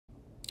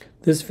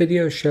This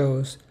video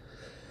shows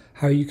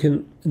how you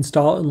can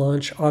install and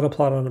launch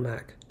Autoplot on a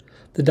Mac.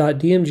 The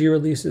 .dmg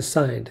release is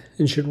signed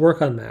and should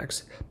work on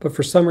Macs, but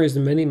for some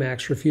reason many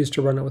Macs refuse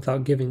to run it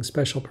without giving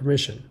special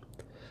permission.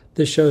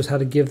 This shows how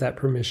to give that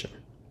permission.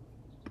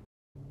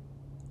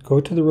 Go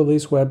to the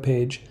release web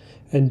page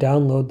and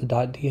download the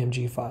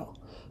 .dmg file.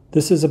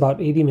 This is about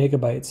 80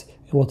 megabytes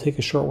and will take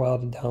a short while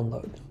to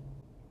download.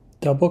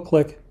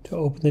 Double-click to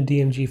open the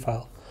DMG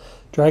file.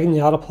 Dragging the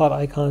Autoplot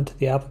icon to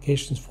the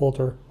Applications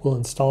folder will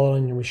install it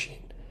on your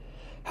machine.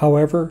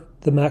 However,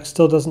 the Mac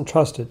still doesn't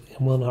trust it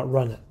and will not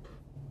run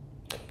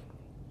it.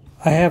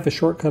 I have a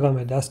shortcut on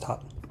my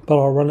desktop, but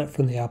I'll run it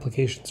from the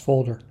Applications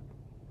folder.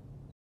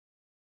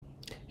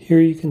 Here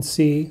you can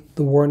see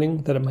the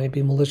warning that it might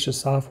be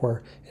malicious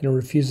software and it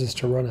refuses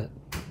to run it.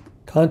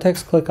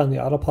 Context click on the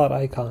Autoplot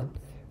icon,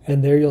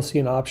 and there you'll see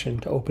an option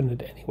to open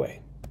it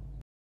anyway.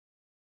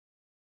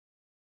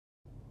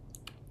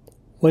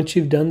 Once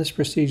you've done this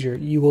procedure,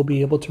 you will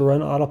be able to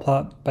run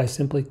Autoplot by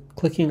simply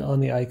clicking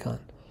on the icon.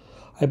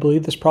 I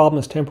believe this problem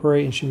is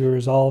temporary and should be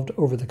resolved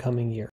over the coming year.